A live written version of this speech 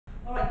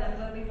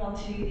going to move on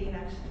to the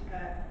next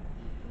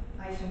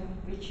item,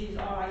 which is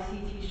our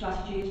ICT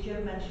strategy. As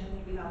Joe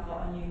mentioned, we have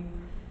got a new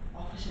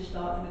officer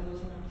starting with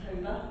us in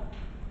October.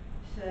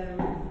 So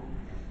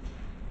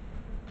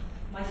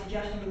my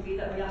suggestion would be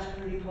that we ask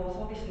for a report,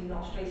 obviously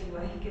not straight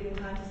away, given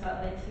time to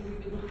settle it, so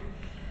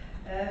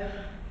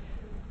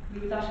we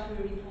would ask for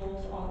a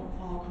report on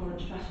our current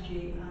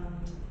strategy,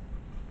 and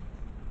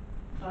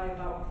by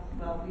about,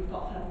 well, we've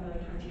got February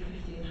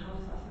 2015. How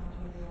does that sound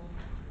to everyone?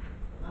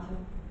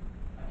 Adam?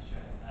 Thanks,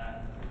 Chair.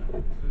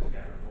 It's good to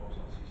get reports,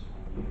 obviously,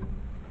 someone new,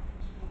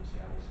 someone to see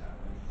how they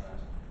settle in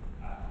first.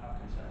 I have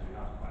concerns. We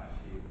have quite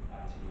a few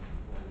IT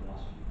people in the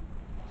last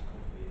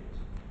couple of years,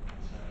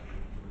 and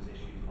certainly there was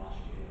issues last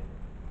year,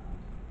 and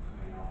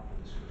coming out of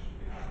the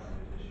discussion we had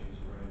when those issues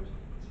arose,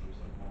 it seems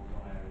like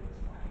one area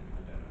that's lacking, and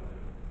I don't know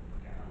whether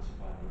it'll get answered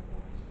by the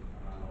report, is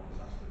around our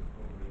disaster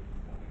recovery,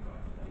 what we've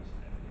got in place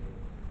every year.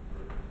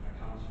 For a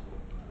council,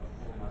 an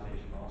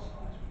organisation of our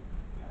size,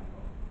 we haven't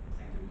got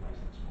things in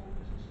place that small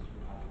businesses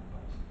would have in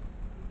place.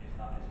 If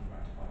that isn't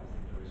rectified, I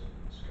think there is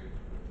scope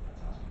for a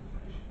task and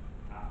finish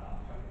at that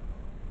point.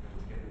 But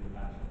to give them the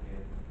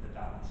benefit of the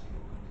doubt and see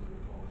what comes to the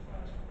report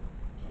first, but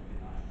keeping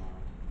that in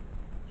mind.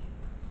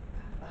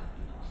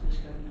 That's the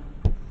scope now.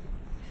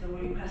 So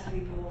we'll request a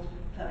report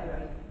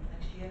February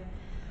next year.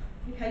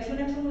 Okay, so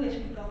next on the list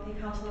we've got the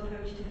council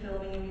approach to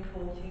filming and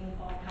recording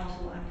of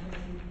council and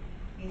committee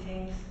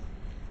meetings.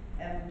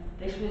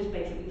 This was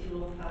basically to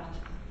look at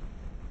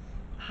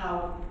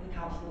how the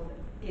council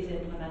is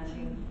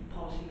implementing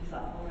policies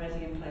that are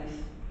already in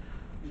place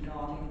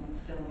regarding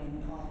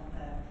filming of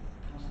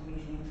council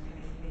meetings,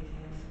 committee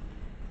meetings,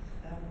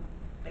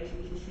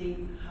 basically to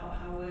see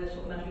how we're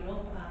sort of measuring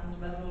up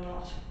and whether or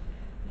not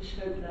there's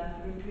scope there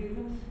for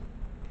improvements.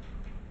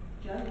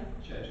 Joe?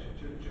 Chair,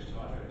 just to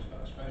add to it,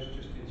 I suppose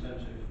just in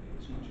terms of,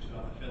 it's not just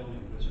about the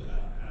filming, but it's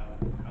about how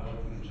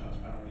open and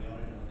transparent we are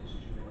in our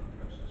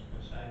decision-making process per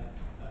se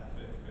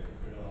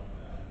for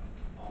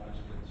our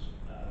residents.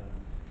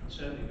 And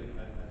certainly,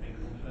 I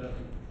think we've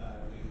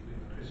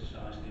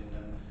criticised in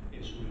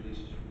some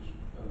releases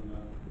from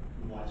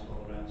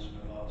Whitehall around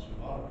some of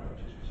our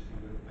approaches, which I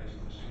think were based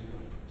on a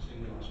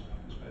single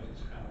aspect. I suppose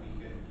it's how we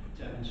can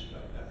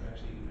demonstrate that we're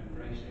actually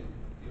embracing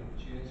the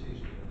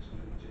opportunities with us,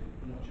 and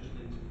not just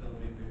linked to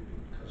filming,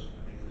 because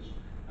I think there's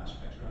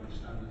aspects around the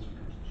standards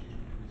and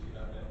constitutional committee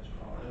out there as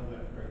part of their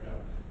work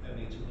programme. They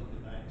need to look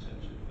at that in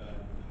terms of the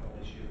whole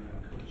issue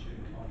around culture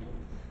and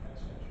conduct,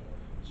 etc.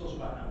 It's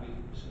also about how we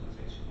can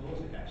facilitate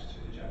support to guests,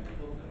 to the general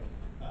public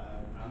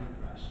and the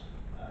press,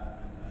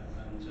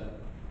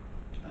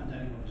 and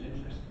anyone who's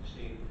interested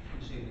in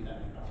seeing the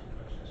democratic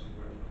process of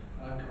work.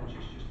 And I'm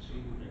conscious just to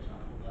see, for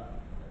example,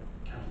 that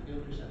Councillor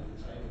Gill presented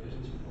today, there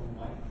isn't a full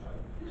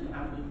microphone. So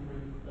how do we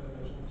improve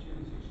those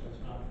opportunities? So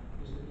it's about,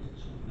 is there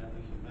something that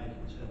we can make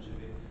in terms of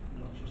it,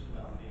 not just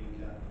about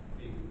being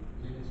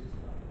limited to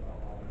that, but our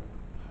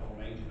whole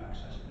range of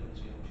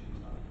accessibility options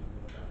that we can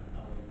look at, and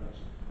how we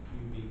embrace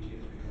new media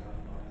through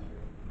Wi-Fi,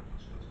 through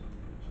certain.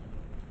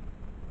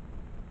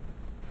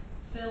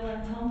 Phil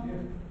and Tom?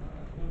 Yeah,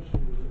 I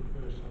mentioned at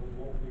first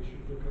what we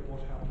should look at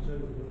what happens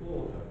over the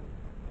border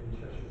in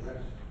Cheshire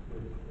West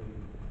with the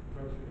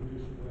perhaps we can do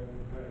some work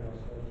comparing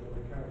ourselves to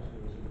other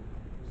councils in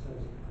the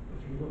sense that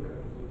if you look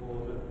at the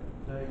border,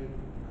 they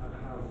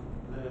have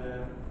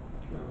their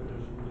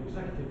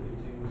executive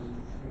meetings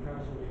and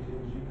council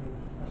meetings. You can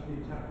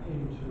actually tap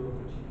into a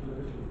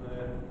particular bit of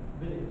their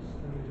minutes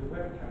and get a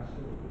webcast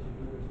of a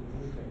particular bit of the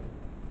meeting.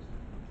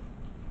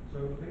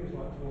 So things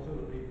like what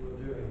other people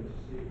are doing to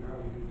see how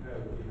we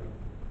compare would be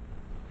helpful.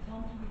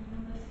 Tom, can you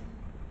on this?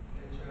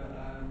 Yeah, Chair,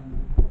 I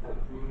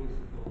broadly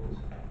support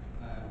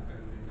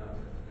opening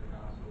access to the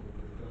council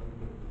with film,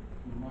 but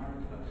from my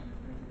recollection,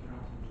 it's been to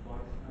council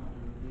twice now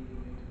during the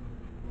meeting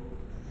with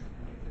reports, and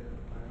it's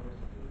a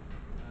priority.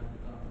 That's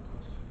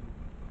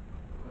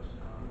the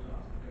question I would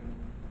ask. I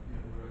think,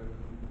 we're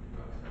open,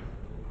 we're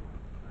accessible,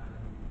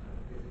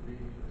 is it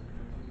really for the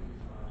committee to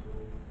decide,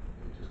 or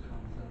is it just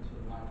common sense for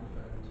the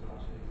microphone to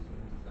actually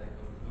someone to say,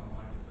 oh, there's no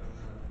microphone,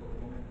 and let's put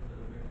one in for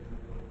the meeting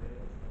we've got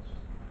here? That's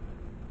just my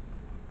opinion.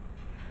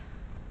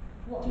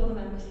 What do other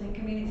members think?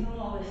 I mean, it's on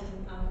our list,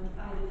 and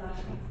I did ask,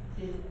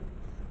 has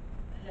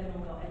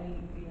anyone got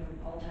any,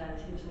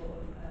 alternative sort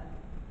of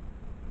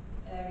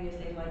areas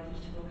they'd like us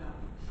to look at?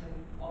 So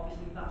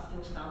obviously that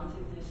still stands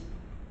if there's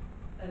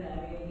an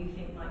area you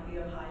think might be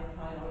of higher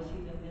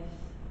priority than this.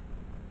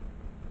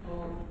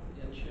 Or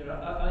yeah, Chair,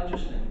 I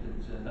just think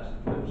that that's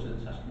the purpose of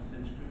the task and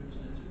finish group,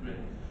 isn't it?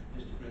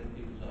 To bring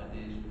people's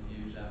ideas and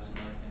views out, and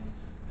I think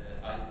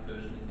I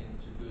personally think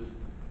it's a good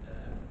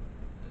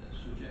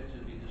subject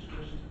to be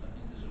discussed. I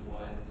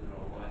think there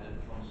are wider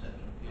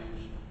concepts and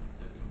views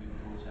that can be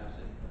brought out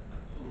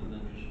other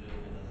than just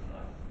filming, and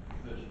I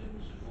personally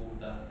would support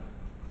that.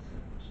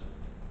 So.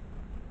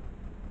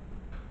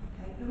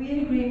 okay, are we in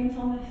agreement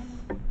on this?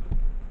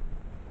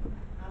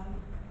 Adam?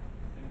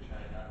 I think, Chair,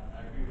 I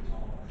agree with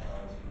Tom on the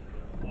priority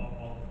of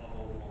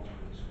all the ones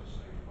we've discussed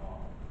so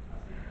far. I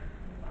think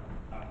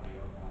that would be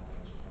on my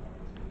first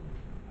priority,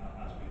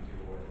 as we do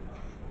already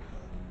have people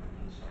filming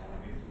and so on.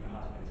 I mean, it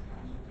has been to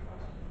council to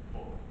ask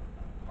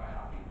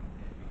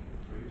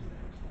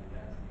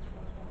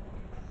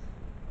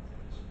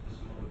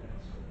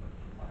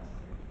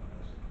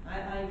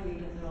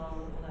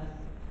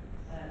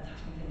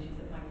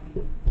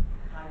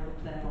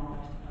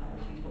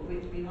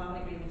have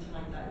an agreement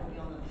tonight that it will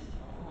be on the list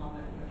on our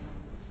vote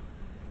programme.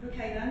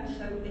 Okay then,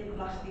 so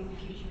lastly, the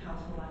future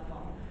council I've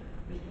got,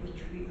 which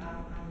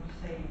I'm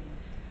saying,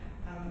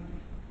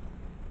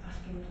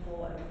 asking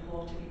for a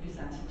report to be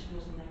presented to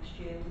us next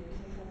year, I think it's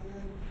in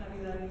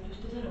February,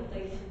 just as an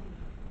update.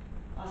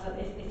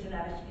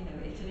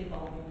 It's an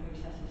evolving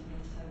process, isn't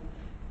it? So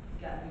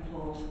get a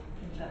report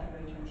in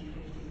February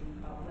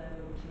 2015 about where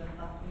we're up to at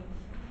that point.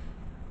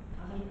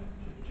 Adam?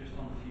 Just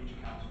on the future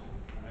council,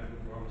 I know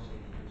we're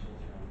obviously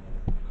consulting on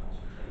the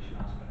consultation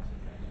aspects of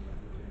things, and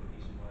we're doing a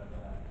piece of work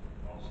there.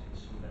 Obviously,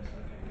 there's some bits that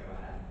are going to go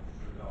ahead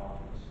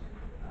regardless.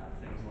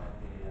 Things like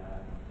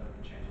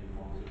the changing the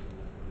models of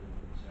delivery,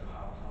 so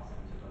how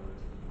things are delivered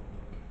to the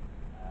public,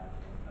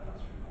 whether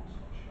that's through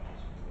one-stop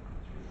shops or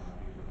through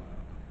libraries or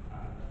whatever.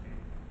 And I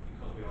think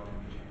because we are going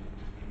to be changing,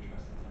 it's be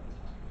interesting to have a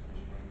task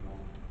force maybe on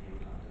the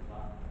impact of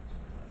that. So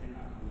I think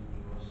that comes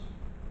under us,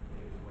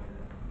 the way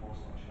that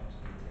one-stop shops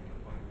can take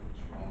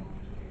appointments from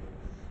just giving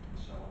and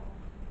so on.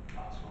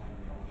 That's one of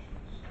the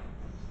options. So I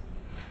was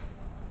thinking that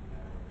might be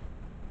there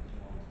as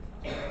well to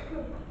task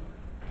force.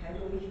 Okay,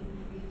 well we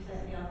can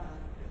certainly have that.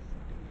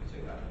 We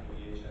take that every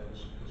year, so we'll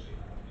see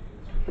how that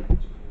begins.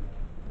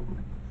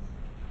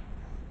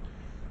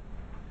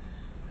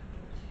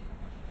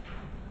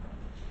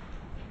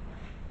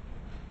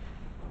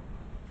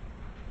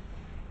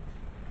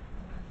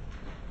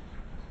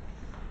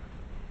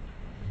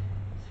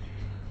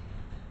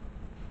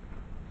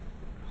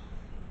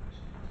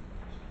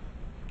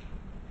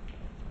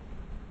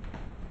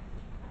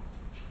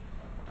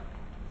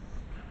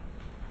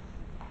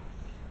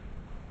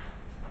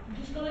 I'm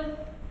just going to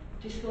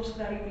discuss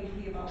very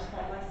briefly about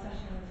spotlight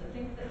sessions. I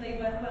think that they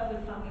work well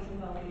with families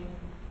and wellbeing,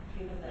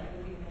 given that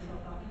we're being this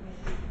off our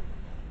committee.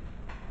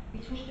 We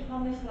touched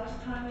upon this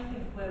last time, I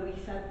think, where we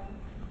said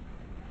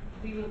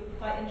we were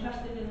quite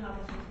interested in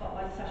having some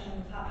spotlight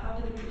sessions. How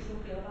do the group still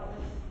feel about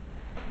this?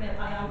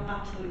 I am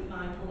absolutely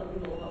mindful that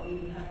we've all got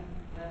really heavy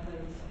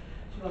workloads,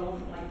 so I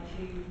wouldn't like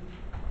to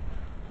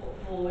put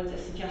forward a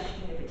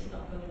suggestion if it's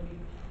not going to be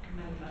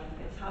many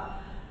benefits.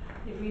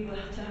 If we were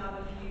to have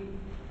a few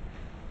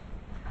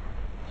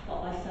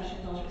spotlight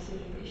sessions on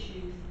specific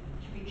issues,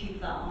 should we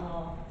keep that on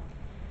our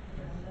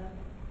agenda?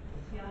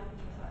 Yeah, is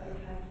that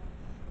okay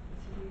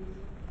to use?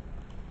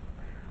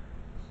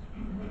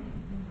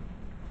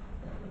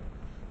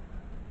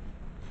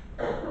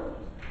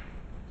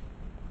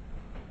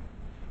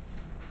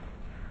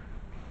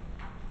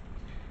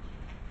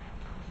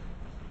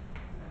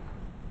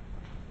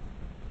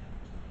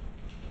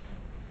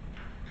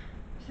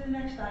 So the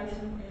next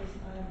item is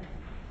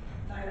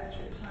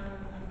directorate plan,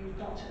 and we've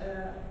got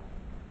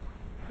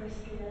Chris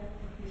here,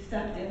 who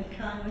stepped in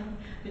kindly,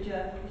 the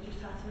chair, who's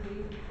just had to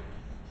leave.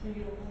 So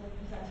you'll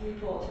present a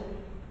report to the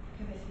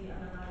committee,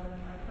 and then I will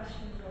invite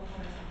questions or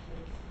comments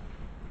afterwards.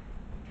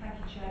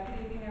 Thank you, Chair.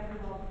 Good evening,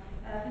 everyone.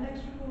 The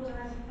next report,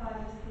 item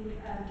 5, is the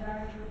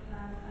Directorate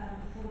Plan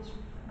Performance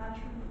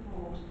Management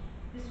Report.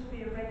 This will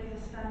be a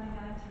regular standing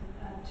item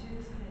to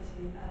this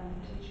committee at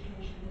each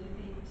occasion that it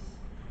meets.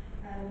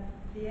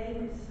 The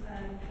aim is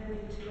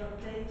clearly to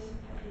update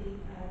the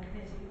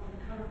committee on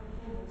the current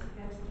performance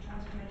against the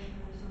Transformation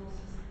and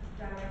Resources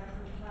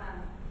Directorate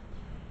Plan.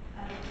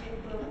 It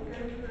will go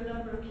through a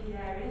number of key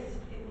areas.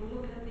 It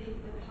will look at the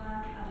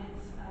plan and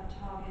its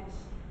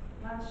targets,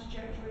 plan's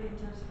trajectory in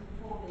terms of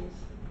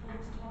performance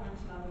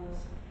tolerance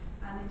levels,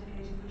 and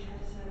indicating which head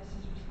of service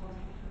is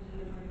responsible for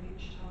the delivery of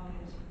each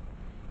target.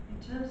 In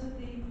terms of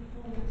the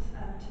performance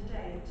to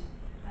date,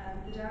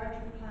 the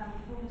Directorate Plan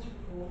Performance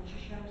Report, which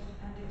is shown as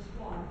Appendix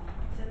 1,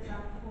 sets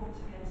out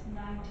performance against 19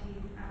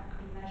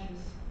 outcome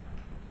measures.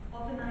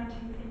 Of the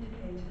 19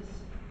 indicators,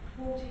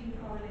 14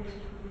 are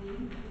related to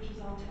green, which is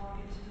on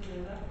target to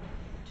deliver.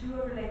 2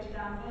 are related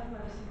amber,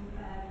 where there's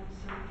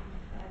some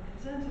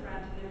concerns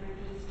around delivery,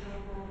 but is still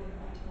broadly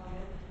on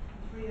target.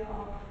 And 3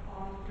 are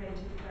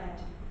rated red.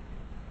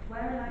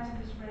 Where an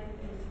item is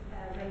rated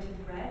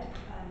red,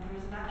 there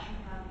is an action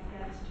plan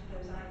against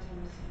those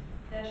items.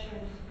 They're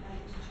shown as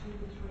Appendix 2,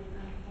 3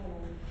 and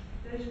 4.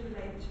 Those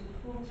relate to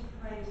performance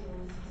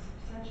appraisals,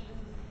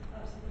 percentages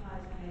of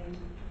suppliers paid,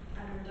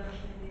 and a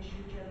reduction in the issue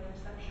of general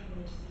exception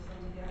notices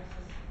under the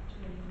access to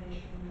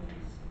information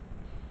rules.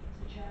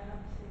 So, Chair, I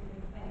haven't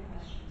seen any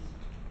questions.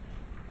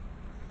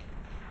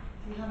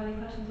 Do you have any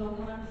questions or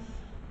comments?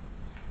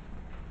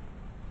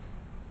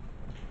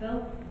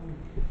 Bill? I'm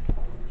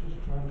just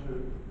trying to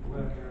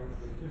work out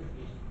the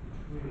difference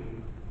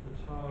between the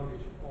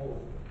target of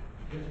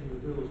getting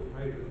the bills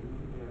paid at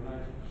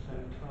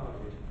 90%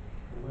 target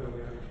and where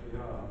we actually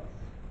are.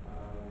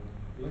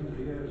 The end of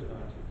the year is 90%.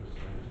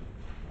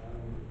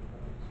 I'm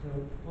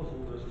still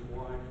puzzled as to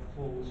why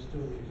performance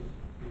still needs to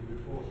be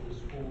reported as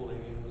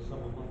falling in the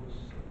summer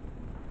months.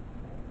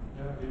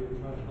 The idea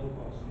we're trying to help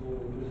our small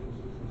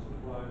businesses and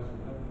suppliers and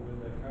help them with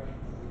their cash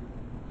flow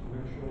to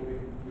make sure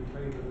we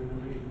pay them in a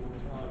reasonable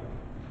time.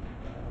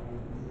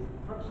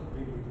 Perhaps there have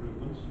been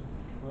improvements,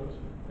 but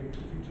if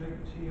you take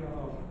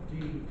TRD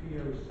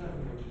PO7,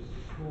 which is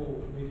the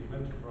small medium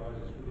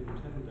enterprises within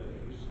 10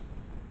 days,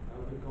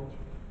 we've got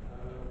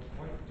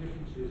quite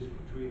differences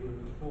between the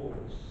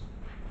performance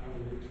and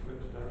the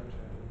expected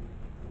outcome.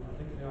 And I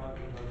think the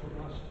argument I put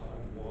last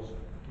time was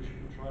we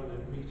should try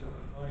and meet a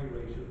high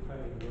rate of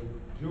paying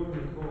them during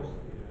the course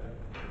of the year,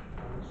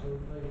 so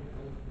that they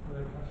have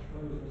their cash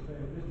flows and stay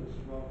in business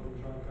rather than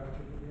try and catch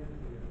up at the end of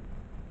the year.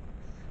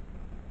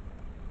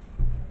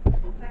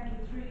 Thank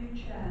you. Through you,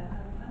 Chair.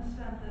 I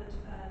understand that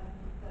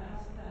there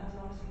has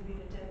obviously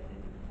been a dip in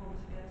the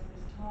performance against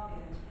this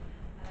target,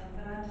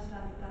 but I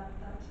understand that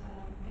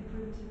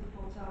improvements in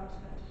performance are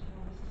expected in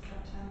August to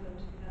September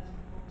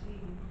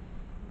 2014.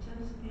 In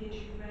terms of the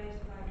issue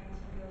raised by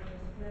Councillor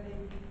Gilchrist,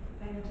 clearly the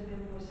payment of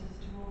invoices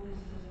to all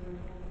visitors are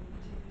important,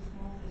 particularly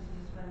small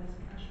businesses where there's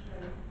a cash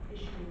flow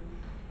issue.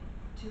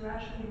 To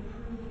actually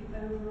improve the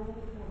overall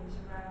performance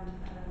around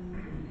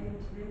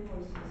payment of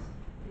invoices,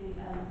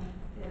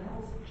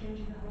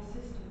 changing the whole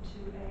system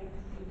to a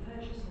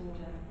purchase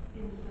order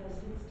in the first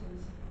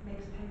instance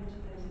makes payment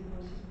of those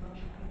invoices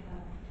much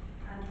quicker.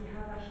 And we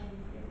have actually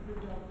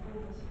improved our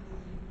performance,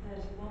 moving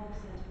 31%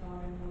 of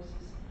our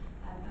invoices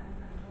and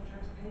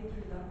contracts paid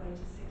through that way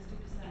to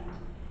 60%.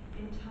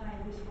 In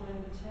time, this will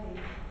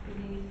overtake the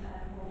need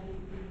or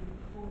the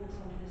performance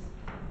on this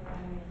particular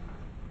area.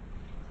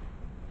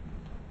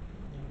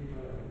 Thank you,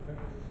 Claire.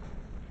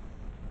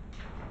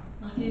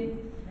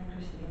 Matthew and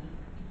Christina.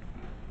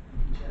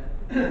 Chair.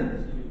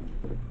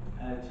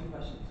 Two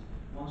questions.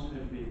 One's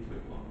going to be a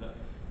quick one, but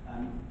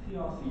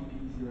TRC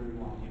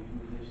P01, the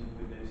implementation of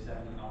Windows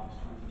 7 and Office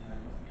 2010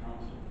 across the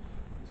council.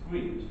 It's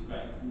green, which is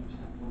great,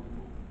 100%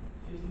 wonderful.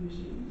 50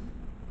 machines?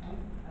 How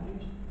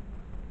many machines?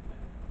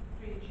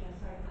 Chair,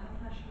 sorry, I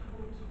haven't actually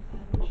called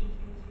which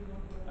indicates you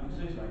want to. I'm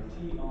so sorry,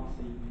 TRC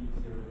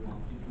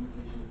P01,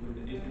 implementation of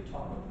Windows, is the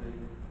top of the...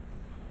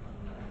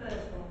 The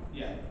first one.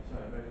 Yeah,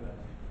 sorry, very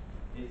first.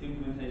 It's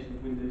implementation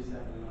of Windows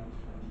 7 and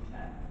Office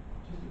 2010.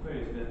 Just a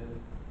query is that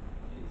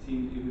it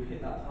seems if we've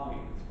hit that target,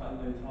 it's quite a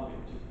low target,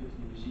 just 50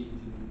 machines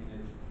in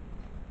a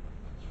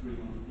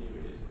 3-month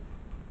period.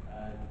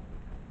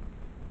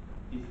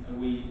 Are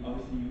we,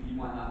 obviously you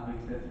might not have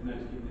extensive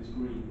notes given it's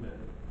green, but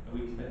are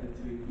we expected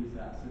to increase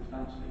that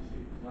substantially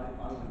soon? Because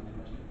I was under the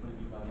impression it would probably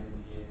be by the end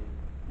of the year,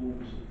 all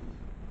machines.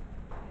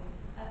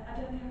 I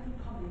don't think I can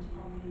comment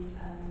on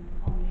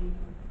the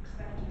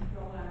expected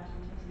rollout in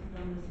terms of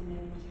numbers in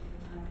any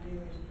particular time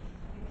period.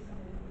 I think it's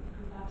something that we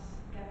could perhaps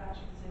get back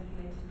to the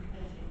circulating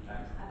committee.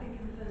 Thanks. I think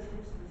in the first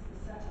instance the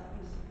setup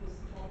was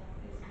what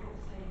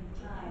was taking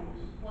time.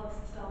 Once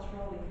it starts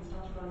rolling, it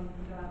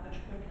can go out much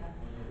quicker.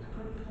 I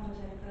couldn't comment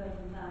any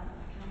further than that,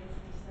 but I can get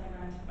something to say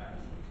around to the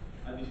committee.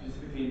 I'd be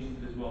specifically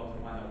interested as well to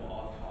find out what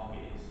our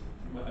target is,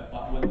 when 100%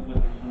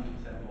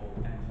 or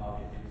end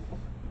target is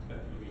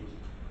expected to be reached.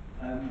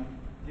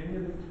 The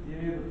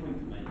only other point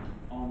to make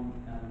on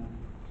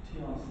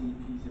TRC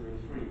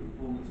P03,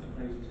 performance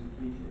appraisals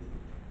completed,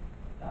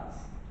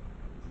 that's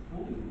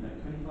appalling,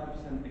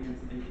 25%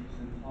 against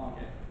 80%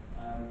 target.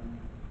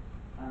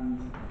 And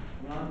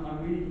I'm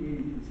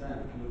really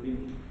concerned, because I think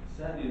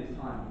certainly at this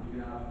time we're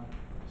going to have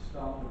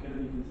staff who are going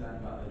to be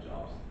concerned about their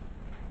jobs.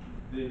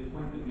 The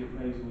point that the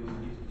appraisal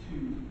is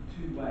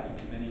two-way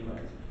in many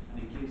ways, and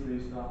it gives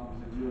those staff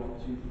members a real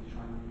opportunity to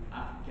try and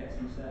get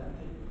some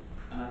certainty.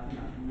 And I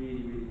think that's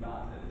really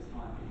bad at this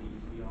time that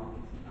we aren't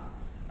getting that.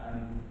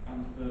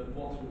 And for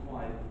what's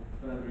required,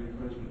 further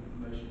encouragement of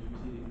promotion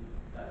proceeding,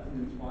 that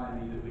doesn't inspire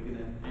me that we're going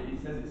to, it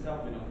says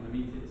itself we're not going to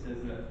meet it. It says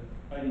that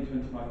only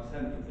 25%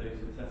 of those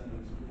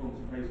assessments,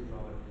 performance appraisals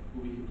rather,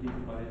 will be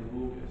completed by the end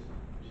of August,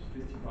 which is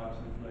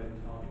 55% below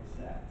the target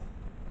set.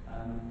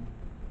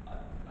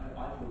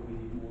 I feel we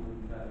need more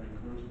than further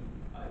encouragement.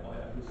 I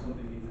feel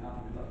something needs to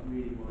happen, because that's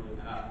really worrying.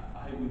 And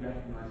I hope we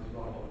recognise as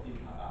well what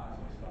impact that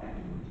has on staff.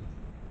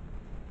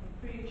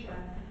 Through you,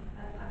 Chair,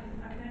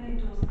 I can only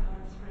endorse the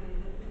comments really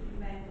that you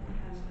made,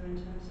 Councillor, in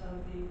terms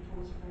of the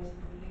performance appraisal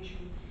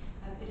completion.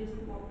 It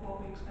isn't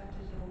what we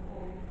expected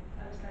or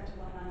expect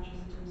of our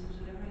managers in terms of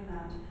delivering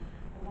that.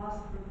 And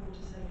whilst the report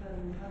has said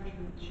further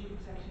encouragement, the Chief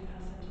Executive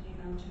has sent an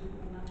email to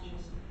all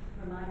managers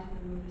reminding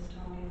them of this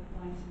target,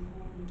 why it's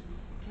important.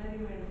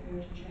 Clearly we're in a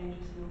period of change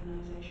as an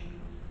organisation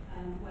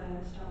where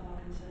the staff are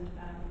concerned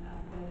about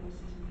where they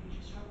sit in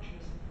future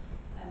structures.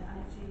 And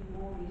it's even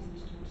more reason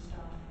to talk to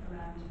staff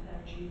around their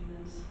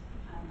achievements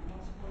and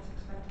what's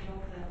expected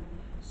of them.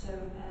 So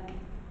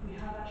we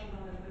have actually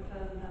gone a little bit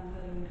further than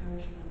further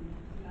encouragement.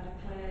 We've had a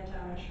clear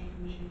direction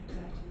from the Chief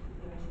Executive that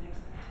there is an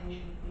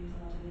expectation that these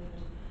are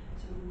delivered.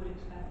 So we would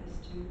expect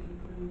this to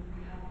improve.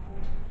 We have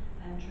put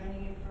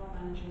training in for our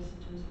managers in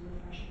terms of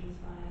refreshing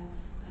Inspire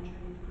and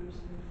training for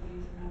groups of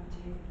employees around the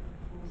table for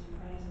performance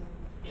appraisal.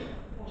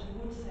 What I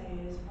would say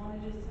is, one,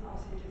 it is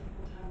obviously a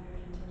difficult time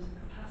period in terms of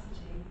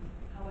capacity.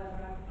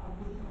 However, I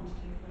wouldn't want to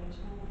take away at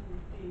all from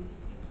the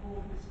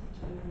importance of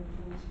delivering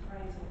performance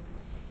appraisal.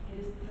 It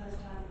is the first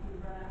time that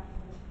we've run out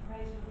performance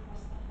appraisal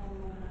across the whole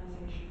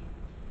organisation.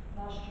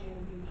 Last year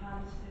we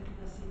piloted it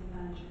with our senior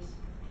managers,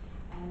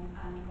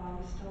 and while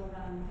we still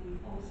ran the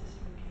old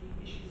system of key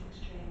issues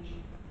exchange,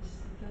 this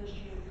is the first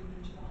year we've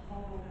moved to the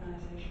whole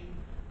organisation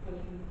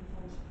working with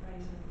performance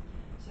appraisal.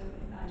 So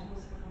it might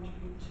also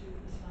contribute to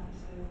a slightly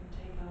slower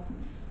take up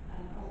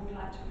I would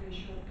like to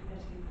reassure the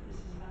committee that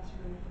this is a matter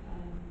of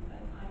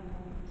high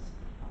importance,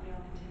 and we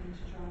are continuing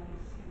to drive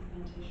its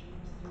implementation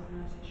across the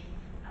organisation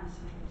and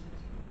support it.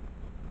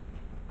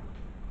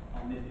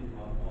 I'll nip in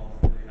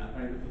whilst doing that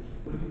very quickly.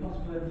 Would it be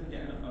possible then to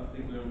get an update? I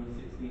think we're on the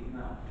 16th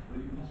now.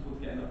 Would it be possible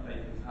to get an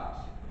update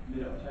perhaps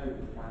mid-October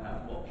to find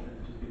out what has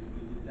just been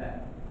completed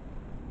then?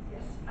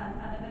 Yes, and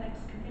at the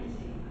next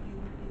committee, you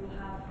will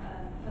have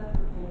a further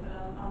report, but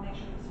I'll make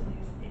sure that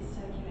something is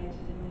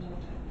circulated in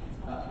mid-October.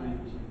 That's really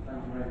appreciated.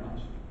 Thank you very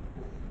much.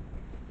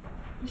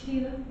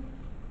 Christina?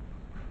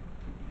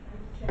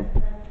 Thanks, Chair.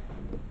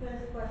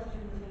 First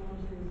question was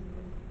one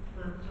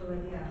Matt's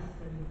already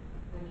asked, and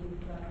thank you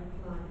for that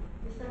reply.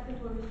 The second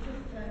one is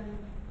just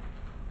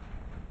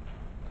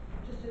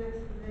an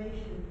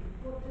explanation.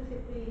 What does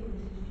it mean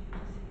this is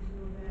due to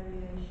seasonal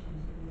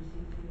variations in the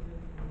CCO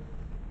process?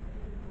 I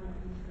didn't quite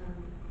understand.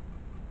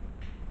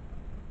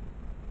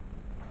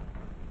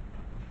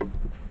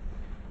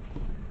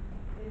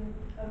 In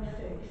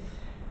 06.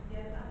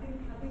 Yeah, I think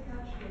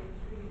actually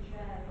through your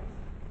chair,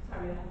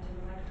 sorry, I have to turn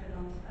the microphone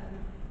on.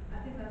 I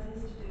think that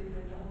is to do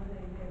with the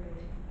holiday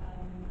period,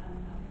 and I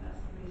think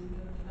that's the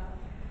reason for that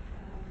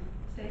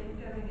statement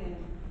going in.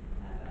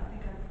 But I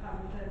think I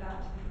refer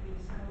back to the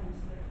previous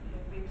comments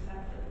that we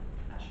accept that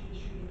actually there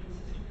should be a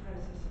consistent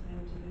process of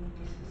payment of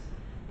invoices,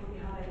 but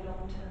we have a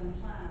long-term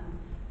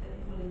plan that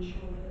will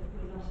ensure that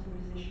we're not in a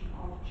position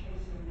of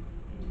chasing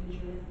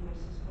individual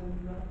invoices when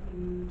we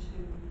move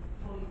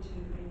fully to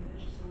a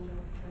purchase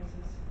order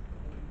process.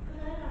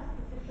 Could I ask,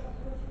 because if that's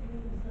what it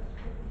means, that's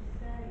what we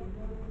say,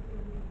 rather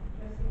than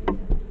dressing it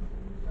up in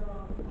some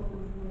bizarre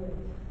common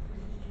words,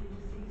 this is due to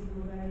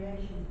seasonal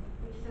variations,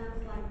 which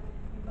sounds like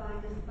you're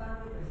buying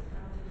asparagus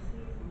out of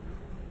season for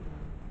something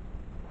like.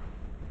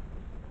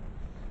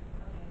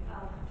 Okay,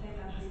 I'll take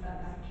that feedback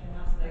back, Chair.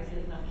 That's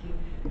noted, thank you.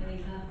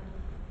 Anita?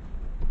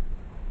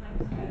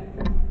 Thanks, Chair.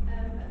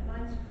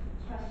 Mine's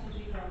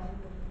strategy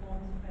regarding the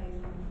performance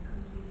appraisal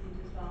completed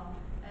as well.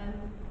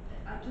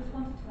 I just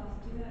wanted to ask,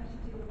 do you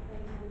actually do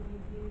appraisal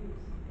reviews?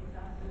 Is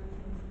that built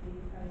into the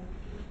appraisal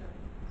system?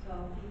 So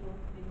are people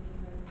being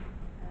given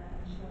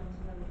assurance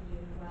whether they're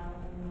doing well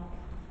or not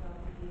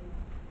throughout the year?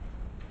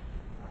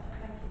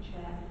 Thank you,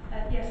 Chair.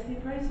 Yes, the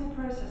appraisal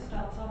process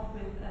starts off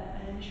with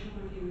an initial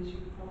review, as you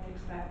would probably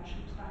expect, which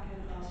looks back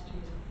over last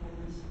year's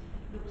performance,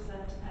 looks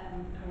at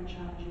current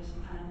challenges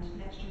and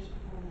next year's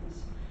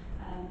performance,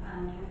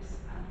 and looks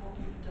at what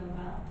people have done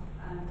well,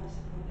 and what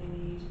support they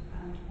need,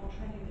 and what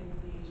training they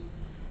will need.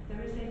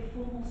 There is a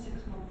formal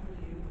 6-month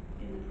review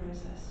in the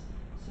process,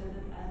 so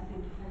that the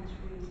performance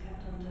review is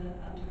kept under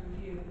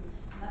review.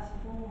 And that's a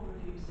formal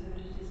review, so that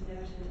it is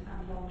noted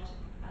and logged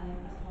as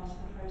part of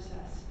the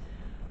process.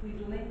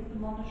 We've linked the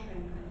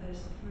monitoring of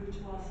this through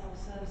to our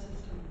self-serve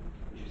system,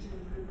 which was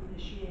an improvement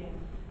this year.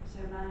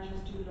 So managers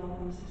do log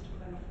on the system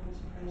when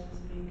performance appraisals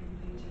are being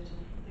completed.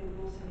 They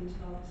will also need to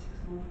log the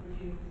 6-month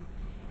review.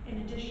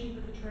 In addition,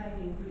 with the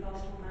training, we've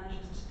asked all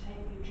managers to take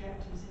the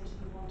objectives into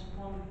the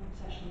one-to-one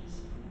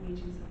sessions and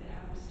meetings that they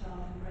have with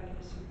staff and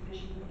regular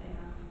supervision that they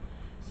have,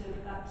 so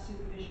that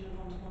supervision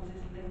of one-to-ones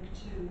is linked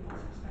to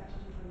what's expected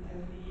of them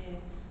over the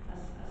year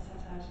as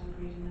set out and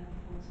agreed in their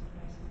performance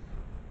appraisal.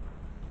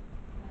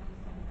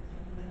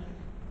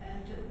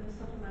 The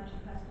supplementary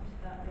question to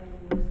that really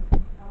was,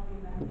 have we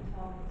met the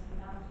targets for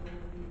that, or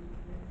have we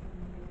met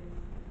some figures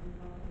as a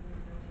result of the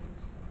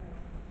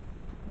appraisal?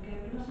 Okay,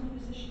 we're not in a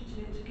position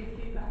to give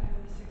feedback over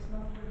the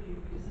 6-month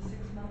review, because the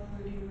 6-month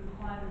review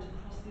requirement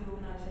across the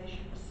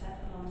organisation was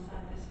set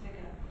alongside this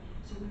figure.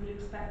 So we would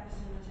expect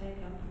this in the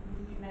take-up, but we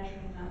wouldn't be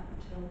measuring that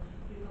until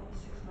we've got the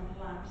 6-month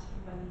lapse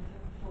from when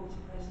the performance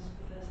appraisals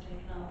were first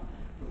taken up,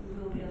 but we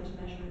will be able to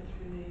measure it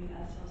through the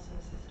self-serve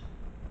system.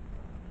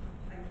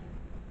 Thank you.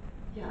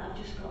 Yeah, I've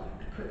just got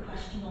a quick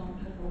question on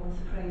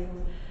performance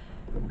appraisals.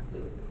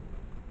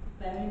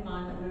 Bearing in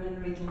mind that we're in a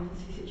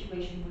redundancy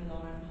situation with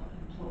our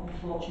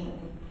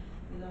unfortunately,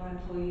 with our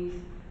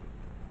employees,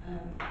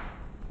 and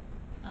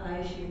I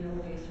assume there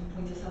will be some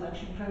point of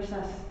selection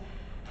process.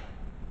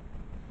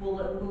 Will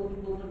there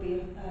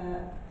be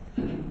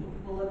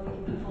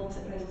performance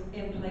appraisals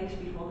in place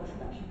before the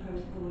selection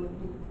process? Will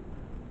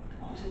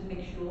obviously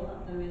make sure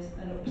that there is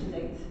an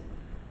up-to-date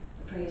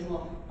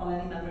appraisal of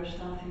any member of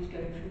staff who's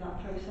going through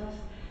that process,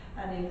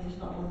 and if there's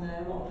not one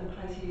there, what other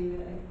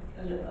criteria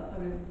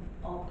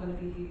are going to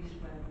be used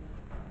when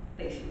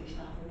basically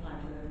staff are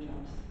applying for their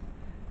jobs?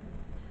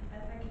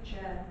 Thank you,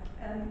 Chair.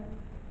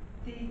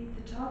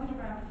 The target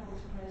around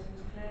performance appraisal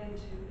was clearly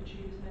to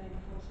achieve as many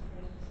performance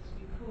appraisals as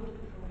we could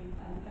before we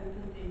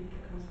opened the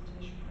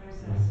consultation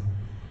process.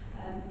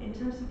 In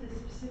terms of the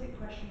specific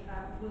question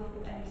about will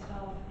any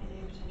staff in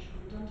a potential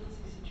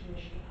redundancy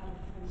situation have a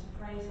performance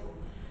appraisal,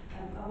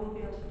 I will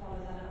be able to follow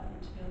that up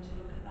and to be able to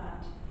look at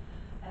that.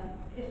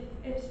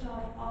 If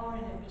staff are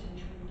in a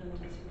potential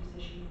redundancy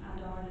position and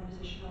are in a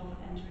position of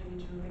entering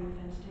into a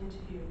ring-fenced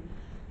interview,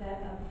 their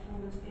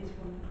performance is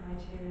one of the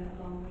criteria,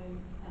 along with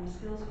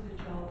skills for the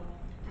job,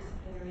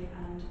 disciplinary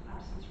and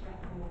absence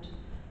record.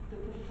 The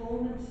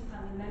performance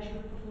and the measure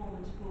of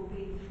performance will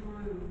be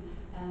through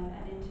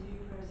an interview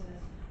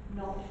process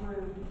not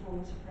through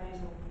performance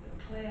appraisal. But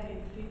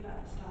clearly the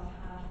feedback that staff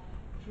have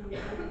through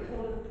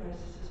all of the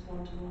processes,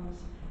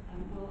 one-to-ones,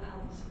 will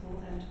help and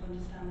support them to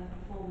understand their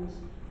performance.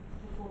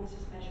 Performance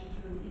is measured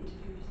through an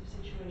interview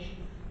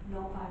situation,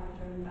 not by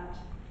referring back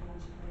to the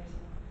performance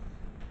appraisal.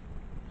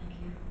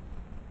 Thank you.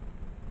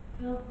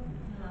 Phil?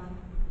 No.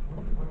 I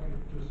wonder if I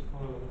could just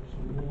follow up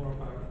some more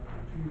about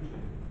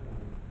computing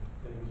and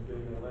things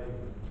being a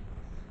layman.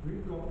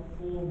 We've got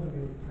 £4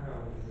 million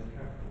in the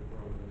capital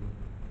programme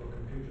for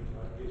computer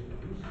type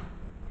gizmos,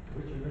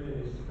 which £1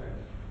 million is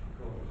spent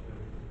according to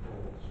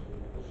reports or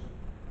was,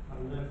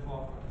 and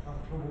therefore I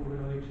have trouble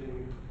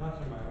relating that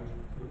amount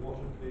with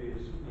what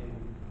appears in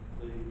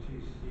the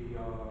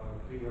TCR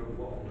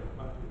PO1 that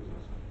Matthew was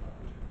asking about.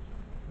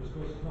 Because of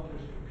course it's not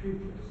just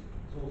computers,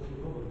 there's also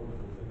other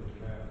wonderful things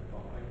you may have to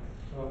buy.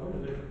 So I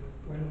wondered if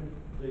when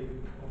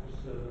the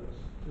officer that's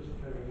just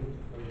coming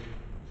into post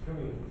is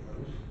coming into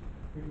post,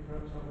 we could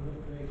perhaps have an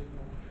update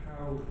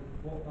on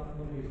what that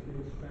money is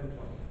being spent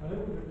on. I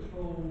know we were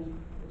told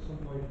at some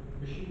point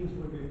machines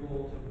will be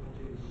bought and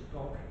put in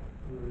stock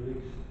and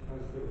released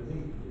as they were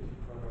needed,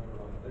 if I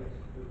remember rightly.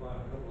 We buy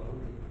a couple of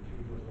hundred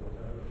computers or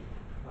whatever,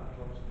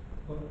 laptops.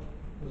 But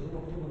there's a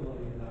lot of other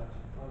money in that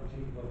IT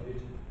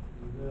budget,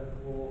 and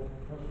therefore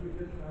perhaps we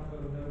could have a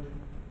note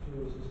to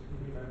us as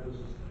committee members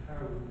as to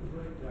how the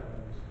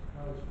breakdown is,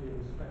 how it's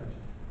being spent,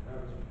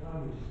 how it's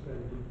planned to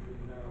spend it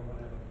between now and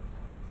whenever.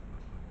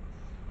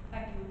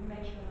 Thank you. We'll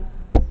make sure that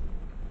happens.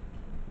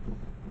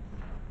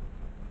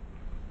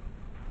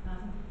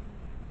 Nathan?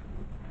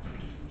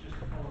 Just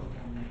to follow up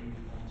on the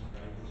performance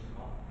appraisals,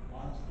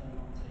 whilst they're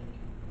not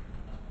taken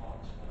as part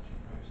of the selection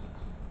process,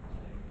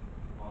 so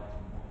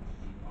providing what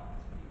feedback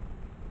to people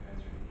going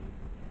through the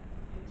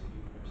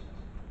interview process.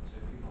 So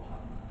if people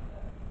haven't had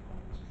their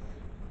performance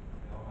appraisal,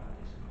 they are at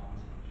a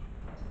disadvantage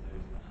to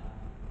those that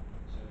have.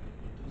 So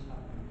it does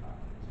have an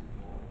impact. It is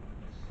important that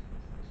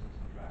this is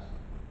addressed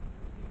with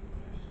the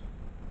utmost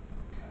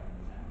care and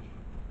attention,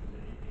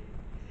 because it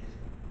is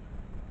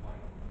a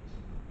vital piece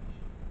of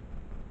information.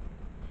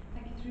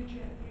 Thank you. Through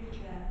Chair.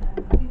 I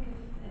think if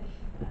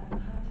I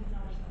haven't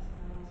acknowledged that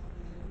somewhere else,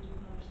 I would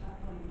acknowledge that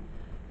point,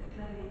 that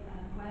clearly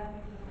where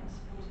people have been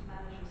supported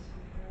managers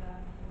who carried out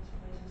performance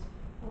appraisals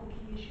or the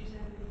key issues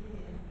over the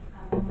year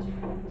and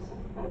one-to-ones,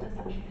 it does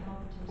actually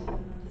help in terms of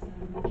them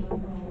understanding their job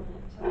role.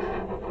 So I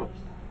just want to acknowledge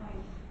that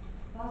point.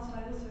 Whilst I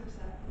also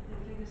accept that the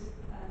figures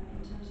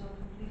in terms of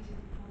completed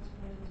performance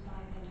appraisals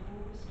by the end of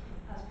August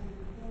has been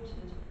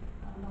reported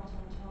are not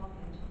on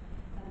target,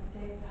 and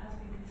there has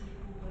been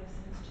considerable work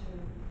since too.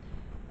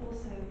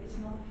 Also, it's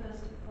not the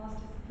first,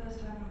 whilst it's the first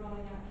time we're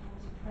rolling out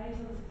performance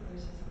appraisal as a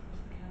process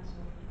across the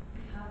council,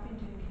 we have been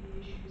doing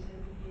key issues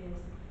over the years,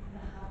 and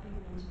there have been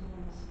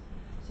one-to-ones.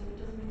 So it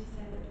doesn't mean to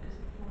say that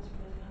because performance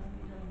appraisal hasn't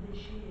been done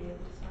this year,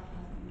 that staff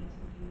hasn't been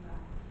getting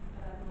feedback,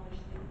 but I acknowledge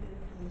the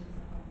point as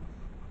a whole.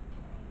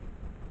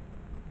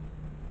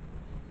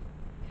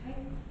 Okay.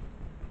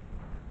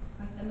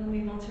 Right, then we'll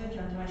move on to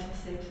agenda item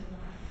 6, and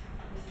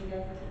that's Mr.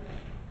 Gabriel.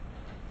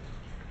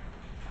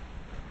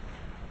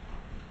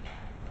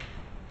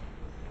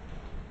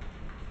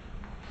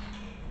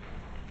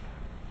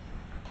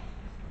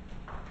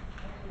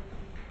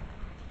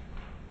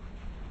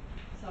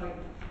 Sorry,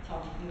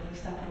 Tom, you're going to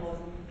step forward.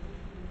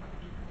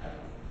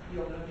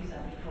 You're going to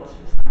present reports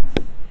for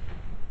science.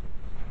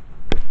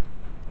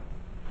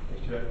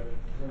 Thanks, Chair.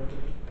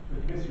 For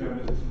committee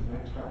members, this is an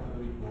extract of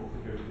the report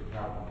that goes to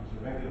Cabinet. It's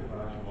a regular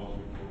financial model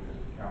report that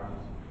goes to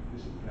Cabinet.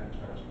 This is an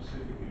extract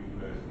specifically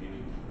refers to the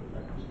issues that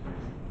affect this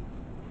committee.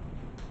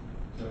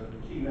 So the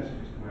key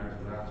messages coming out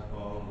of that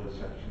are the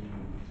section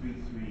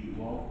 331,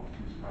 which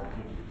is how the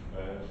budget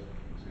compares. You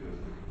can see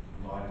there's a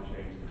minor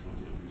change to the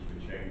budget, which is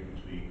a change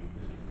between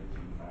this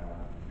committee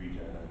and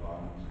regen and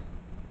environment,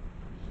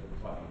 which is a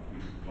slightly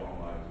increased bottom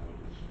line of the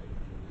budget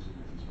that this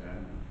committee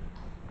spend.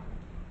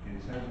 In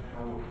terms of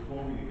how we're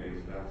performing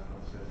against that,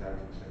 that's set out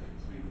in section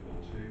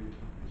 342,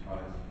 which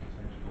highlights the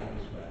potential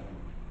underspend,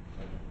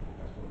 potential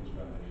forecast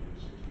underspend issue of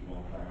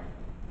 61,000.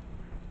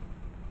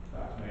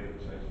 That's made up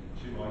essentially of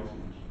two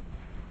items,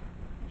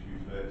 which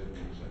you refer to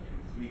in section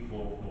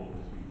 344 to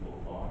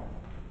 345.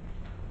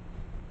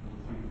 Number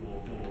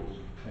 344 is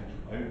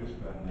potential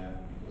overspend there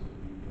because of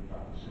the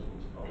impact of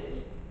summons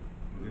costs.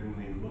 Within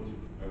the budget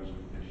proposal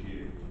for this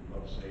year, we've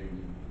got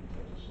savings in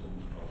terms of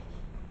summons costs.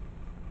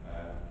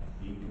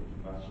 The income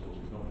from that source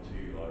is not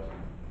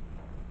materialising.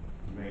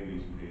 The main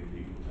reason being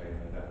people paying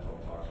their debt on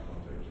time, so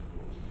not able to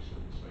cover the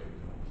summons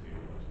savings not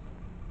materialising.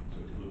 So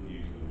it's good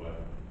news in a way.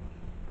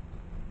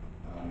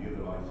 And the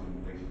other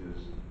item rated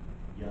as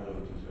yellow,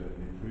 which is an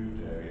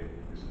improved area,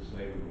 is the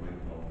saving we're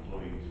making on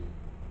employees,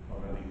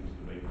 primarily because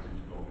the vacancies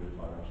we've got with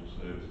financial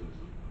services,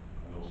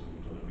 and also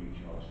we've done a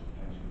recharge to the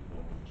pension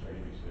fund for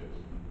treasury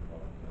services we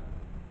provided there.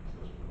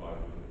 So that's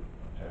provided with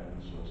a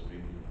permanent source of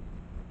income.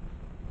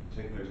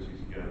 Take those two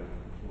together,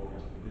 the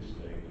forecast at this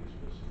stage is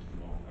for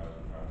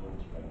 £61,000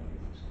 underspend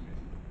against this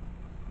committee.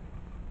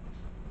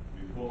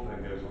 The report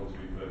then goes on to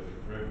refer to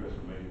the progress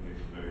we're making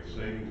against the various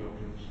savings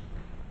options,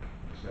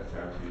 set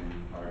out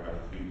in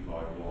paragraph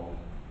 351,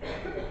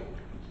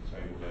 which is a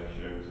table there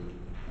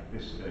At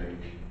this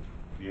stage,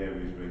 the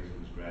area is rated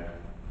as red,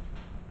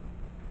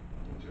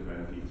 which are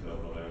very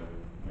detailed below.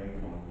 Main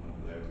one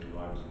below is the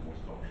lives and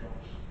one-stop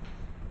shops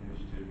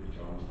initiative,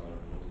 which I understand of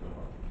course going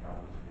back to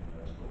Cabinet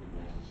in Scotland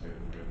wants to say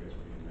the progress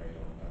being made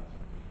on that.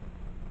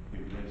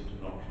 It relates to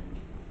an option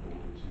which was put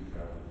forward in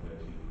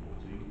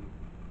 2013-14.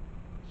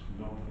 It's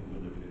not been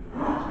delivered in the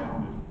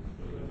intended,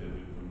 but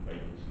delivered from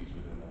vacancies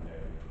within that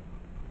area.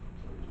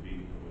 So it's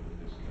being covered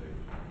at this stage.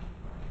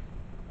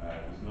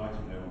 There's an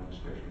item there on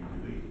discretionary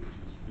relief, which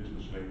is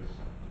business rates.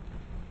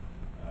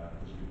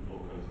 This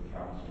report goes to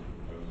council and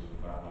proposes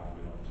about that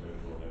in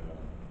October or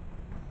November.